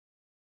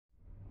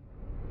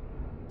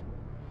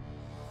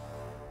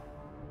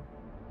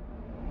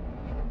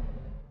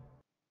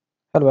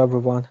Hello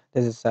everyone,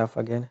 this is Saf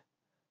again.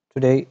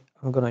 Today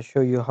I'm gonna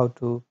show you how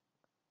to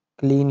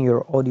clean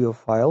your audio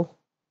file,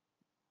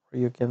 or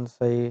you can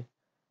say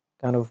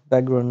kind of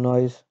background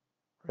noise,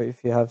 or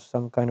if you have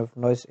some kind of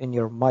noise in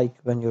your mic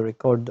when you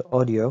record the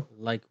audio,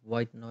 like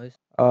white noise.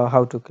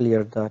 how to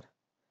clear that.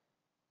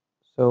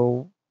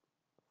 So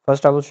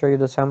first I will show you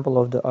the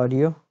sample of the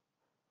audio.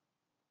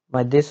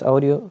 This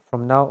audio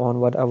from now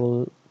on what I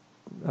will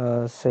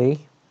say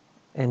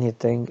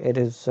anything, it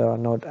is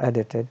not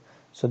edited.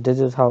 So this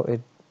is how it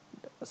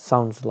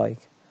sounds like.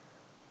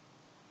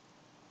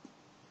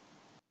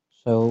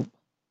 So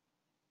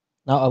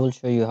now I will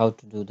show you how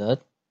to do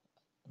that.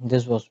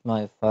 This was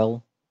my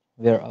file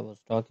where I was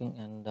talking,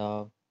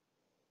 and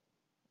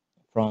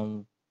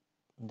from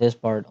this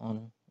part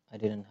on I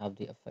didn't have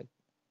the effect.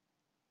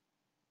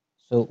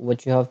 So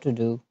what you have to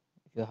do,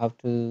 you have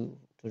to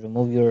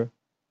remove your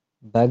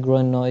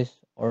background noise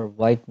or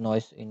white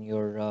noise in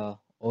your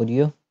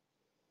audio.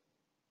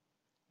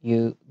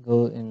 You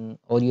go in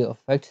audio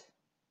effects,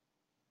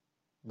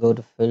 go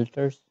to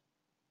filters,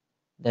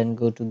 then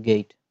go to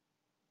gate.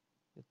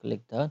 You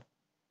click that,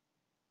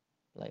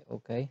 like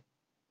okay.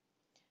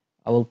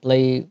 I will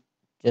play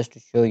just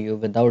to show you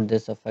without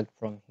this effect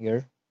from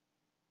here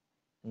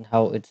and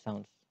how it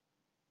sounds.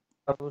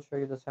 I will show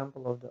you the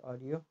sample of the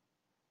audio.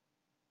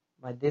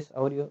 This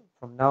audio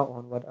from now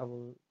on what I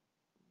will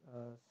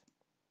uh,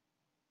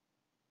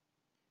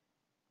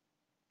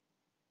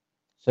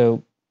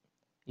 So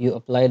you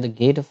apply the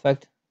gate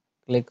effect,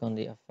 click on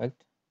the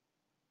effect.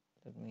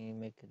 Let me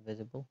make it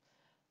visible.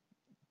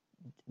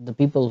 The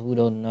people who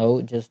don't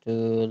know, just to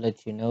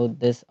let you know,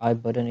 this I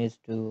button is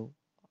to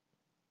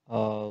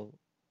uh,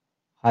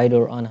 hide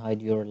or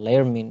unhide your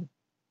layer, mean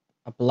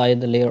apply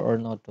the layer or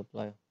not to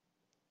apply.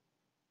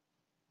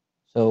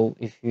 So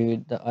if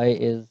you the eye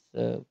is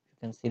you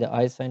can see the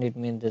eye sign, it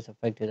means this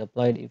effect is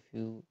applied. If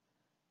you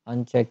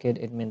uncheck it,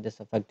 it means this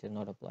effect is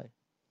not applied.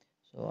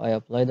 So I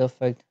apply the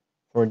effect.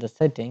 For the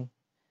setting,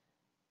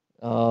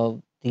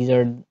 these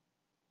are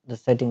the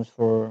settings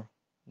for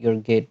your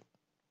gate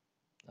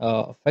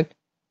effect.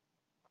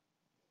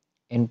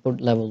 Input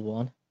level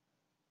 1,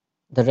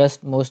 the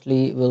rest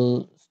mostly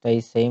will stay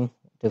same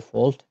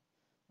default.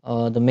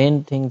 The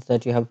main things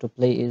that you have to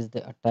play is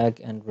the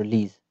attack and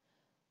release.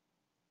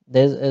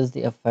 This is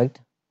the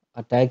effect.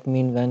 Attack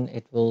mean when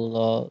it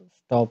will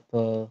stop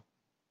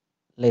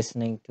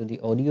listening to the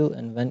audio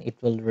and when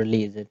it will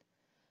release it.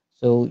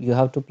 So you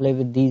have to play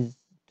with these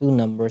two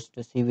numbers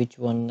to see which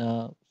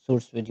one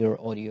suits with your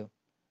audio,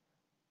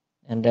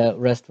 and the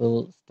rest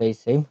will stay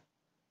same.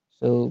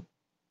 So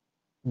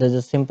there's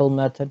a simple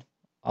method.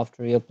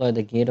 After you apply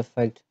the gate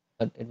effect,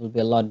 but it will be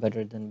a lot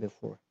better than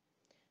before.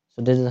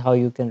 So this is how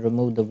you can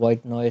remove the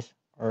white noise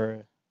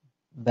or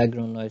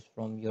background noise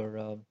from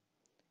your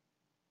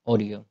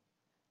audio.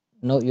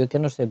 No, you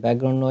cannot say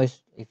background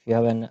noise if you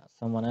have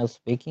someone else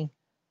speaking,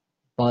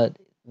 but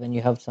when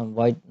you have some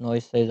white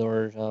noises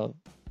or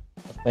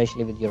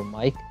especially with your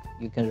mic,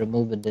 you can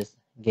remove with this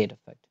gate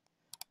effect.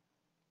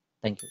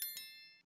 Thank you.